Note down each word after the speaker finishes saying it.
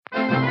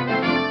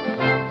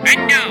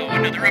And now,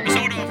 another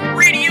episode of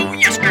Radio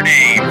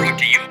Yesterday, brought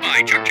to you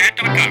by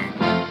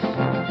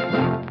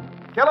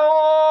ChuckChat.com.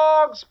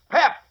 Kellogg's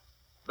Pep,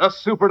 the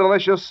super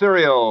delicious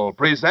cereal,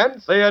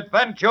 presents The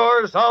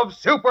Adventures of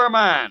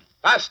Superman.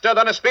 Faster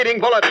than a speeding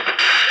bullet.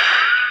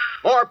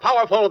 More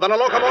powerful than a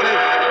locomotive.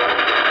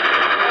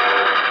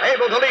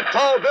 Able to leap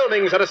tall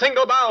buildings at a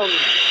single bound.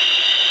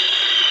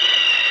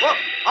 Look,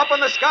 up in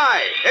the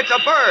sky. It's a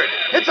bird.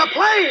 It's a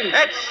plane.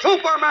 It's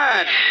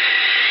Superman.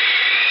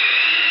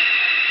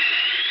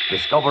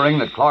 Discovering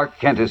that Clark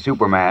Kent is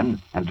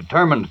Superman and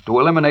determined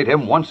to eliminate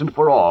him once and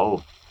for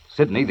all,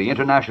 Sidney, the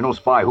international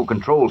spy who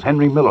controls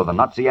Henry Miller, the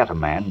Nazi atom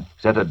man,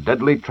 set a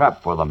deadly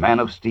trap for the Man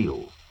of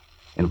Steel.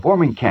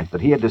 Informing Kent that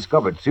he had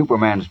discovered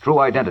Superman's true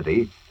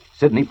identity,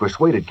 Sidney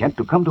persuaded Kent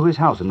to come to his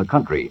house in the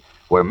country,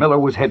 where Miller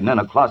was hidden in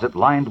a closet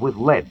lined with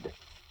lead,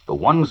 the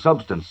one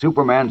substance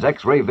Superman's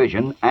X-ray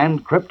vision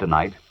and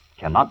kryptonite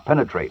cannot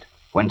penetrate.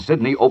 When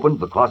Sidney opened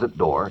the closet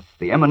door,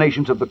 the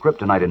emanations of the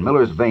kryptonite in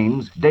Miller's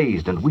veins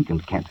dazed and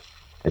weakened Kent.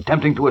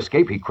 Attempting to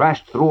escape, he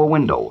crashed through a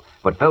window,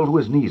 but fell to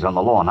his knees on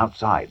the lawn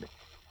outside.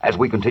 As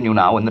we continue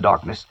now in the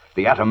darkness,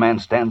 the Atom Man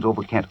stands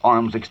over Kent,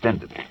 arms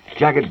extended.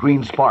 Jagged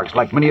green sparks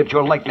like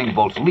miniature lightning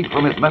bolts leap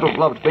from his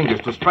metal-gloved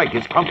fingers to strike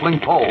his crumpling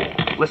foe.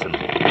 Listen.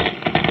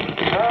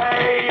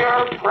 Say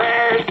your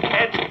prayers,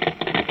 Kent.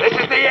 This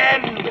is the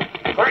end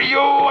for you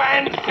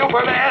and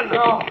Superman.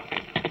 No.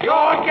 You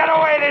won't get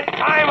away this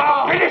time.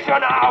 I'll finish you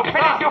now.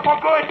 Finish you for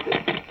good.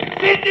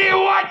 Sidney,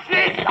 watch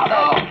this.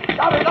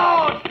 Stop it.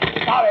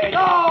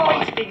 No.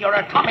 Wasting your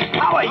atomic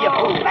power, you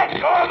fool. Let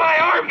go of my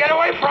arm. Get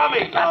away from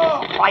me.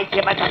 Strike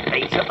him at the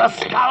base of the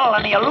skull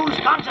and he'll lose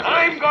consciousness.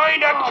 I'm going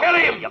to kill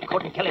him. You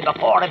couldn't kill him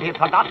before if you'd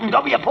forgotten,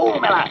 don't you,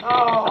 fool, Miller?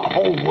 The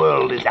whole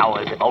world is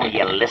ours if only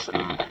you listen.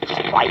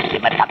 Strike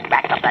him at the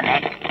back of the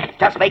neck.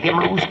 Just make him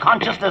lose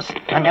consciousness,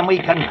 and then we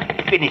can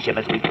finish him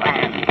as we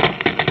planned.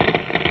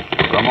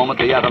 For a moment,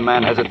 the Atom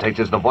Man hesitates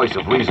as the voice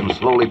of reason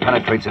slowly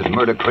penetrates his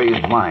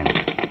murder-crazed mind.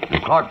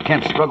 And Clark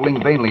Kent,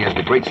 struggling vainly as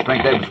the great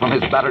strength ebbs from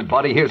his battered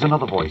body, hears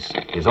another voice,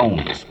 his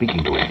own,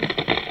 speaking to him.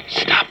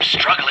 Stop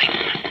struggling.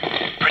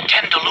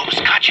 Pretend to lose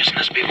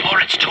consciousness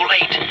before it's too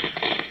late.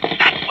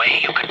 That way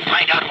you can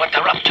find out what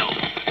they're up to.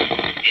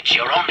 It's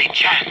your only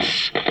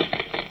chance.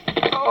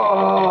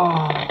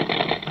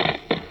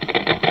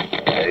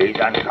 He's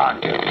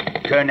unconscious.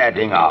 Turn that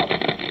thing off.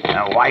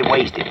 Now, why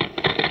waste it?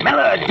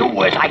 Miller,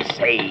 do as I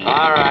say.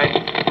 All right.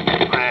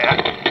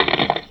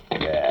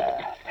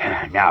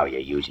 Now you're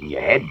using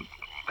your head.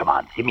 Come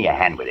on, give me a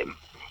hand with him.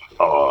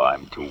 Oh,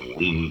 I'm too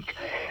weak.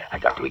 I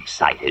got too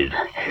excited.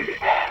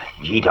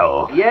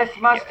 Gito. Yes,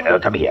 Master?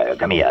 Come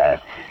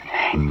here.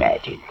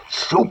 Imagine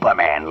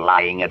Superman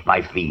lying at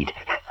my feet.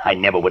 I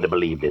never would have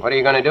believed it. What are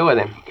you going to do with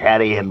him?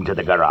 Carry him to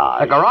the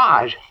garage. The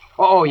garage?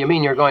 Oh, you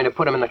mean you're going to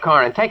put him in the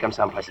car and take him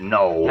someplace?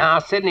 No. Now,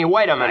 Sidney,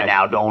 wait a minute.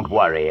 Now, don't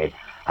worry.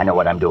 I know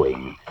what I'm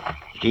doing.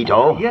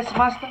 Gito? Yes,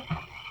 Master?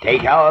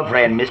 Take our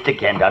friend Mr.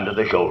 Kent under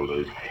the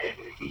shoulders.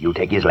 You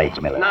take his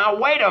legs, Miller. Now,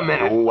 wait a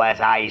minute. Do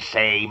as I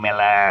say,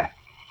 Miller.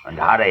 And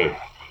hurry.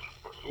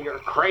 You're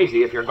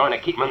crazy if you're going to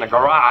keep him in the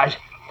garage.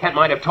 Kent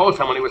might have told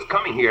someone he was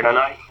coming here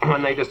tonight.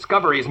 When they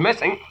discover he's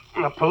missing,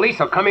 the police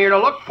will come here to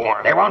look for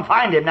him. They won't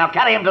find him. Now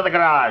carry him to the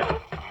garage.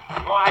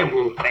 Why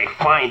won't they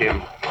find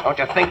him? Don't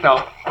you think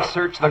they'll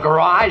search the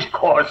garage? Of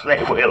course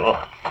they will.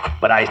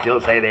 But I still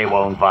say they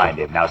won't find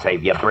him. Now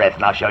save your breath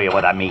and I'll show you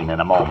what I mean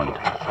in a moment.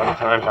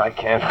 Sometimes I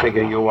can't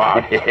figure you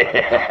out.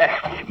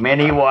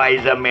 Many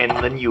wiser men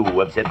than you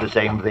have said the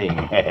same thing.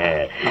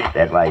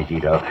 That's right,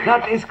 Gito.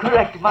 That is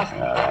correct, Master.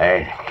 All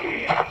right.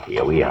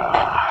 Here we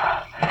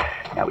are.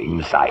 Now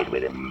inside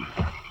with him.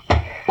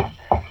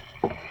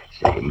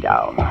 Set him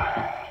down.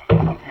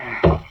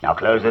 Now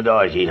close the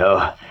door,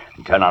 Gito,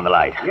 and turn on the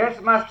light. Yes,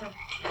 Master.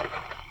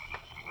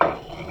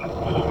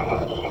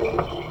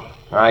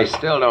 I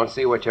still don't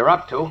see what you're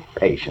up to.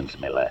 Patience,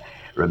 Miller.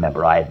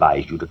 Remember, I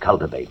advised you to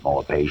cultivate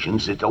more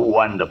patience. It's a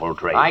wonderful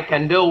trait. I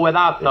can do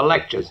without the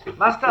lectures.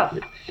 Master,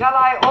 shall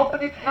I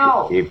open it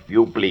now? If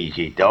you please,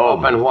 Gito.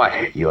 Open what?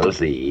 You'll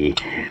see.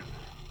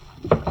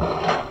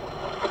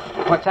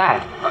 What's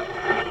that?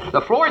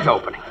 The floor's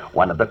opening.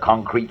 One of the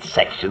concrete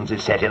sections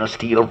is set in a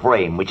steel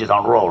frame, which is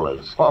on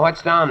rollers. Well,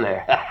 what's down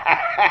there?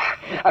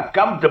 A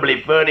comfortably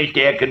furnished,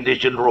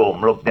 air-conditioned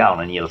room. Look down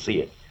and you'll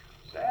see it.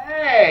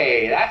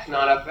 Say, that's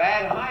not a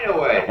bad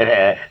hideaway.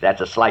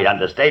 That's a slight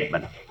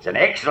understatement. It's an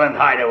excellent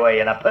hideaway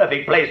and a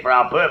perfect place for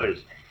our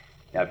purpose.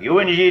 Now, if you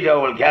and Gito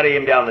will carry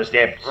him down the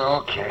steps.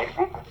 Okay.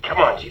 Come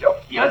on, Gito.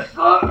 Yes,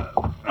 sir.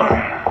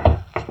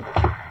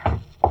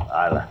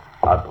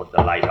 I'll put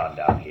the light on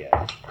down here.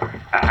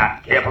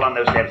 Careful on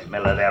those steps,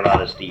 Miller. They're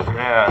rather steep.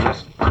 Yeah,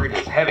 this bird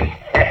is heavy.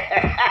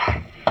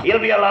 He'll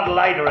be a lot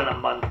lighter in a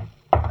month.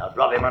 Now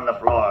drop him on the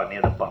floor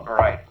near the bunk. All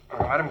right.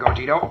 Let him go,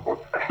 Gito.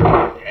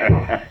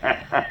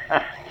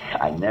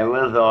 I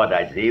never thought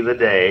I'd see the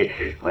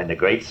day when the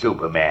great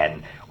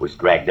Superman was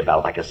dragged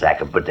about like a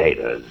sack of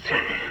potatoes.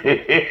 Look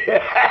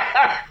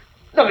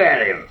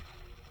at him.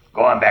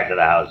 Go on back to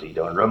the house,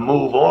 Gito, and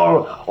remove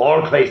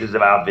all traces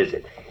of our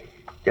visit.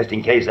 just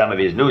in case some of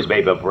his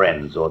newspaper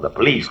friends or the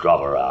police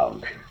drop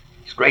around.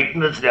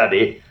 Straighten the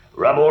study,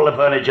 rub all the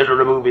furniture to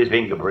remove his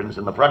fingerprints,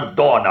 and the front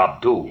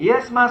doorknob, too.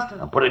 Yes, master.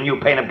 And put a new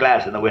pane of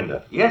glass in the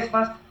window. Yes,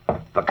 master.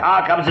 If a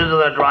car comes into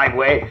the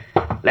driveway,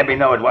 let me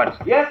know at once.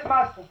 Yes,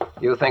 master.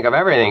 You think of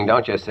everything,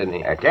 don't you,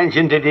 Sidney?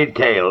 Attention to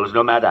details,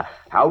 no matter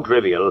how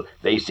trivial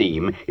they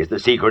seem, is the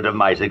secret of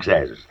my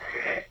success.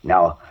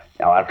 Now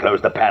I'll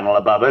close the panel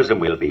above us, and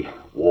we'll be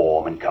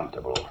warm and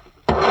comfortable.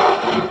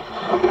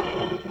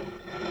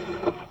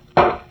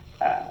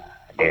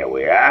 There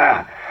we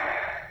are.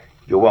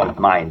 You won't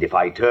mind if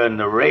I turn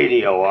the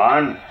radio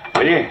on,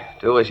 will you?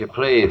 Do as you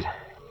please.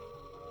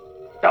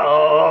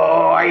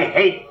 Oh, I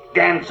hate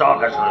dance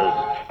orchestras.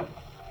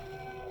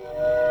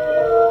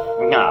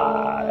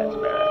 That's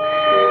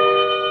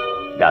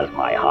better. Does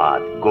my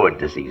heart good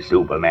to see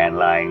Superman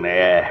lying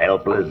there,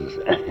 helpless.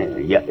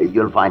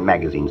 You'll find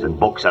magazines and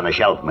books on a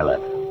shelf, Miller.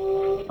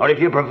 Or if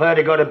you prefer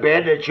to go to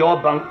bed, it's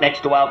your bunk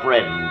next to our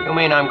friend. You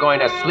mean I'm going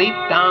to sleep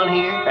down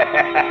here?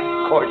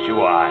 Of course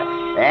you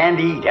are. And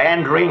eat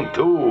and drink,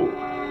 too.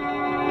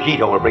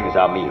 Cheeto will bring us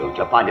our meals.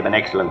 You'll find him an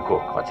excellent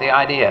cook. What's the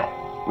idea?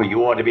 Well,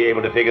 you ought to be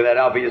able to figure that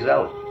out for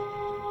yourself.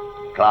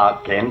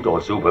 Clark Kent,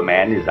 or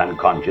Superman, is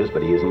unconscious,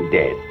 but he isn't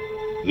dead.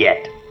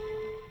 Yet.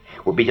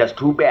 Would be just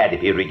too bad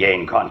if he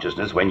regained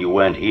consciousness when you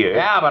weren't here.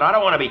 Yeah, but I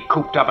don't want to be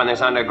cooped up in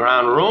this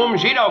underground room.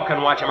 Cheeto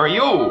can watch him, or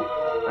you.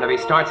 And if he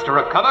starts to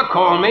recover,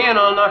 call me and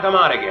I'll knock him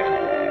out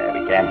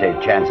again. We can't take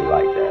chances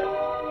like that.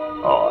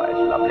 Oh, that's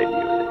lovely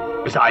music.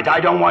 Besides, I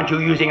don't want you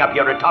using up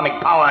your atomic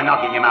power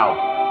knocking him out.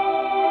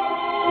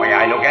 The way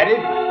I look at it,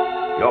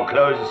 you're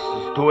close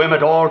to him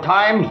at all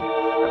times.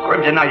 The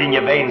kryptonite in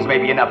your veins may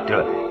be enough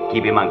to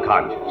keep him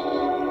unconscious.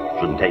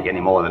 Shouldn't take any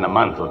more than a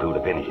month or two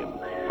to finish him.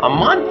 A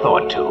month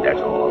or two?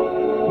 That's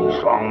all. A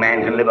strong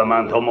man can live a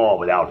month or more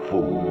without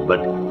food,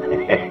 but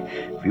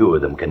few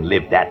of them can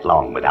live that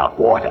long without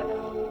water.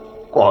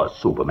 Of course,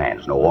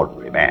 Superman's no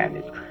ordinary man.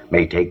 It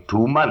may take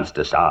 2 months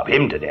to starve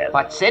him to death.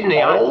 But,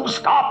 Sidney, Oh,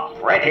 stop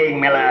fretting,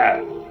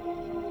 Miller.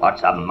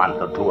 What's a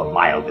month or two of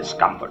mild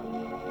discomfort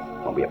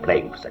when we are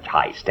playing for such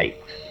high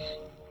stakes?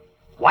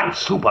 Once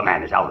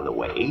Superman is out of the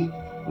way,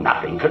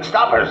 nothing could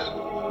stop us.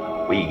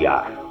 We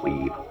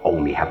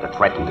only have to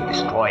threaten to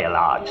destroy a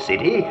large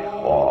city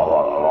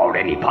or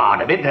any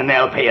part of it, and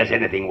they'll pay us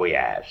anything we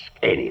ask.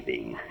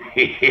 Anything.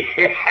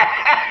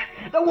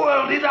 The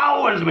world is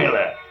ours,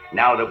 Miller,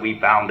 now that we've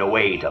found a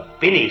way to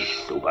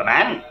finish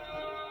Superman.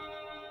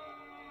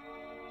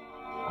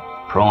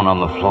 Prone on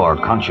the floor,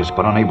 conscious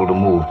but unable to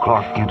move,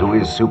 Clark Kent, who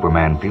is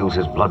Superman, feels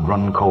his blood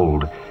run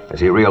cold as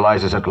he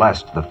realizes at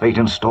last the fate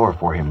in store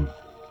for him.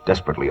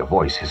 Desperately, a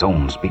voice, his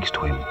own, speaks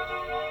to him.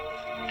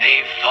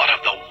 They've thought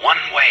of the one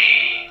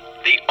way,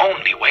 the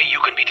only way you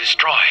can be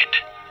destroyed.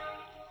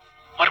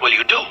 What will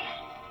you do?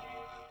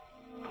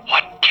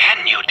 What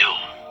can you do?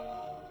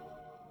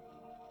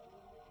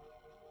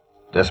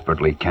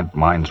 Desperately, Kent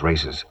minds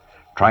races,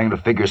 trying to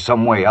figure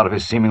some way out of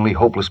his seemingly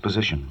hopeless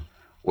position.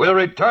 We'll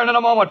return in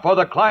a moment for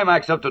the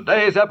climax of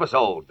today's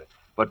episode.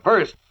 But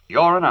first,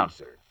 your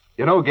announcer.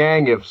 You know,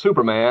 gang, if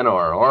Superman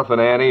or Orphan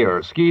Annie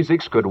or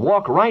Skeezix could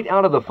walk right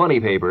out of the funny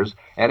papers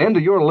and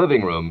into your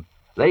living room,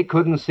 they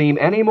couldn't seem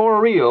any more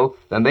real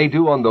than they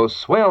do on those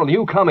swell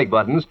new comic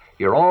buttons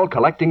you're all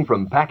collecting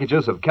from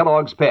packages of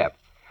Kellogg's Pep.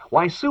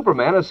 Why,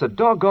 Superman is so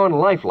doggone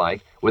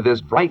lifelike with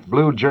his bright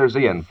blue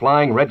jersey and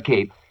flying red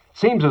cape.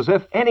 Seems as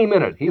if any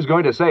minute he's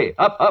going to say,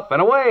 up, up,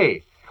 and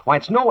away. Why,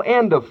 it's no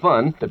end of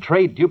fun to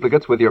trade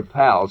duplicates with your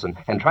pals and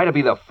try to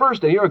be the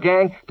first in your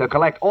gang to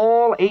collect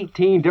all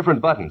 18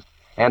 different buttons.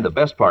 And the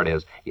best part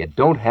is, you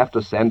don't have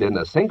to send in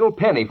a single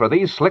penny for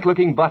these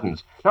slick-looking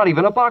buttons, not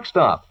even a box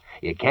stop.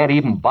 You can't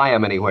even buy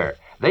them anywhere.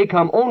 They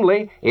come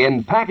only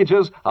in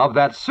packages of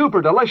that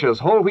super delicious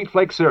whole wheat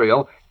flake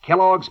cereal,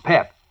 Kellogg's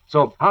Pep.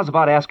 So how's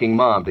about asking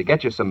Mom to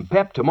get you some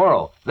Pep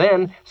tomorrow?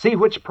 Then see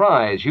which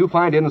prize you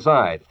find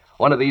inside.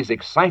 One of these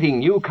exciting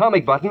new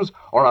comic buttons,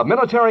 or a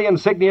military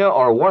insignia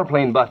or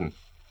warplane button.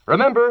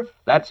 Remember,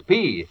 that's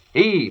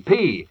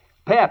P-E-P,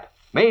 Pep,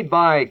 made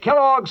by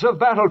Kellogg's of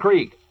Battle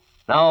Creek.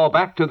 Now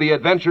back to the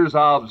adventures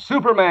of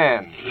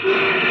Superman.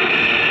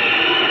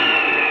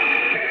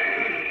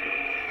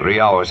 3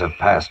 hours have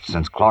passed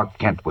since Clark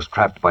Kent was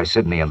trapped by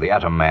Sidney and the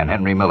Atom Man,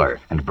 Henry Miller,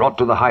 and brought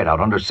to the hideout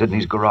under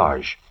Sidney's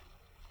garage.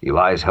 He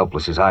lies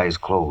helpless, his eyes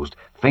closed,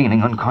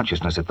 feigning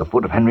unconsciousness at the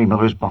foot of Henry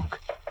Miller's bunk.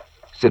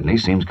 Sidney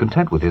seems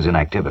content with his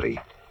inactivity.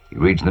 He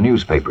reads the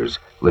newspapers,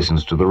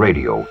 listens to the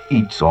radio,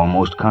 eats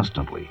almost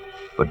constantly.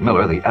 But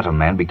Miller, the Atom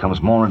Man,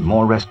 becomes more and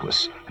more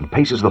restless and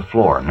paces the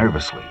floor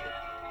nervously.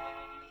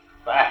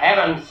 For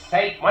heaven's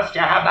sake, must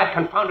you have that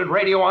confounded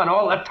radio on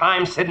all the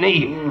time,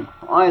 Sidney?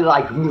 I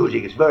like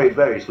music. It's very,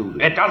 very soothing.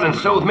 It doesn't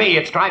soothe me.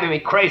 It's driving me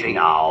crazy.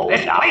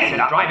 This place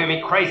is driving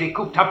me crazy,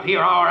 cooped up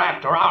here hour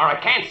after hour. I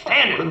can't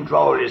stand it.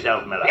 Control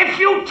yourself, Miller. If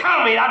you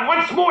tell me that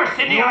once more,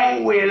 Sidney,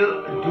 You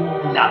will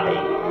do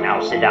nothing.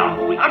 Now sit down,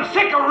 please. I'm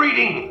sick of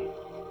reading.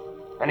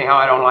 Anyhow,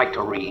 I don't like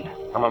to read.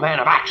 I'm a man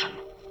of action.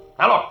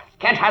 Now look,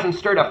 Kent hasn't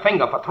stirred a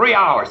finger for 3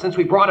 hours since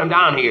we brought him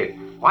down here.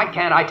 Why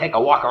can't I take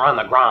a walk around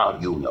the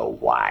grounds? You know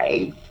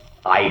why.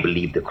 I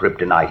believe the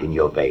kryptonite in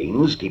your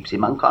veins keeps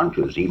him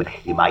unconscious. He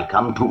might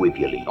come to if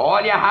you leave. All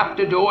you have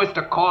to do is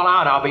to call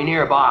out. I'll be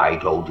nearby. I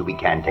told you we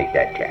can't take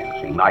that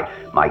chance. He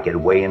might get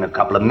away in a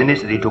couple of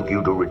minutes that it took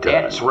you to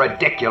return. It's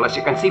ridiculous.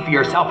 You can see for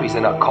yourself he's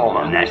in a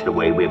coma. And that's the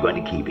way we're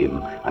going to keep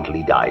him until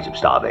he dies of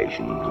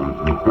starvation.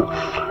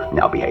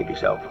 Now behave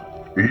yourself.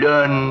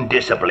 Learn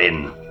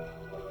discipline.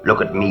 Look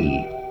at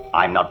me.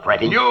 I'm not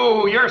fretting.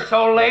 You're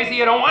so lazy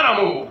you don't want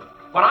to move.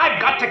 But I've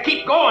got to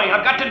keep going.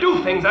 I've got to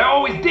do things I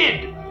always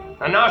did.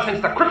 And now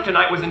since the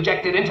kryptonite was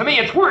injected into me,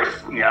 it's worse.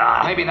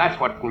 Yeah. Maybe that's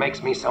what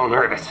makes me so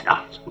nervous.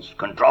 Nonsense.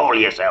 Control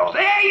yourself.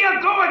 There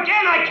you go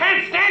again. I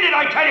can't stand it,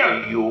 I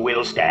tell you. You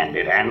will stand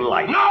it and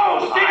like it.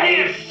 No,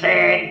 Sidney! I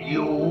said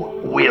you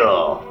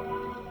will.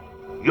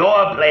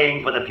 You're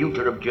playing for the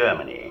future of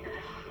Germany.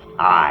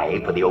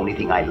 I for the only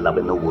thing I love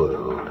in the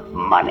world,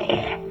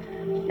 money.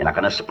 You're not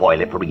going to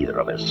spoil it for either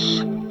of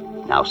us.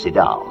 Now sit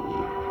down.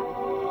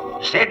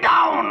 Sit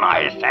down,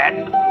 I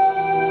said.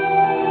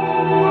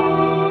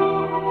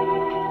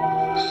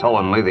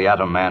 Sullenly, the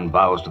Atom Man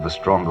bows to the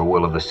stronger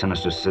will of the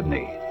sinister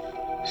Sidney,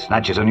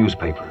 snatches a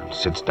newspaper, and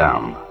sits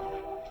down.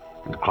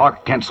 And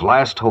Clark Kent's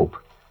last hope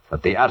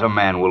that the Atom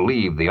Man will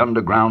leave the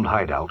underground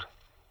hideout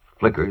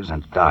flickers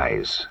and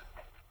dies.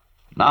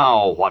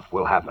 Now what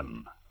will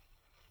happen?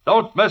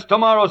 Don't miss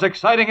tomorrow's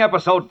exciting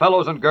episode,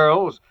 fellows and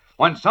girls,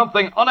 when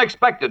something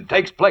unexpected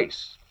takes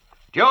place.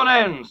 Tune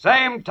in,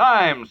 same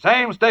time,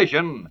 same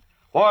station,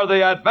 for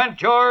the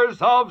adventures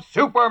of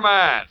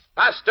Superman.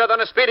 Faster than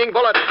a speeding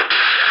bullet.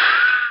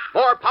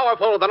 More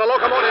powerful than a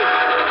locomotive.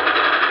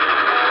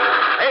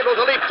 Able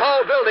to leap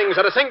tall buildings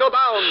at a single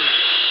bound.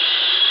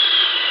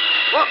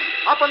 Look,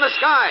 up in the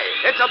sky.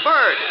 It's a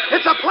bird.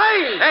 It's a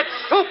plane. It's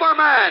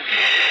Superman.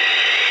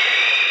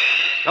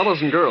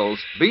 Fellows and girls,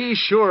 be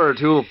sure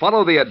to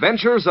follow the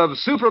adventures of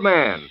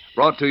Superman,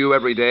 brought to you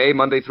every day,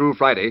 Monday through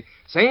Friday,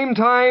 same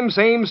time,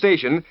 same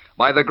station,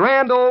 by the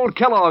grand old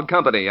Kellogg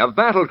Company of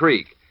Battle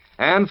Creek.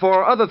 And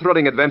for other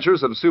thrilling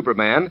adventures of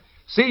Superman,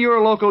 see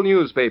your local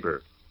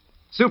newspaper.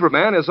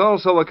 Superman is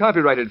also a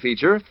copyrighted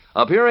feature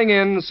appearing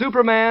in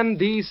Superman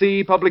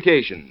DC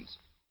Publications.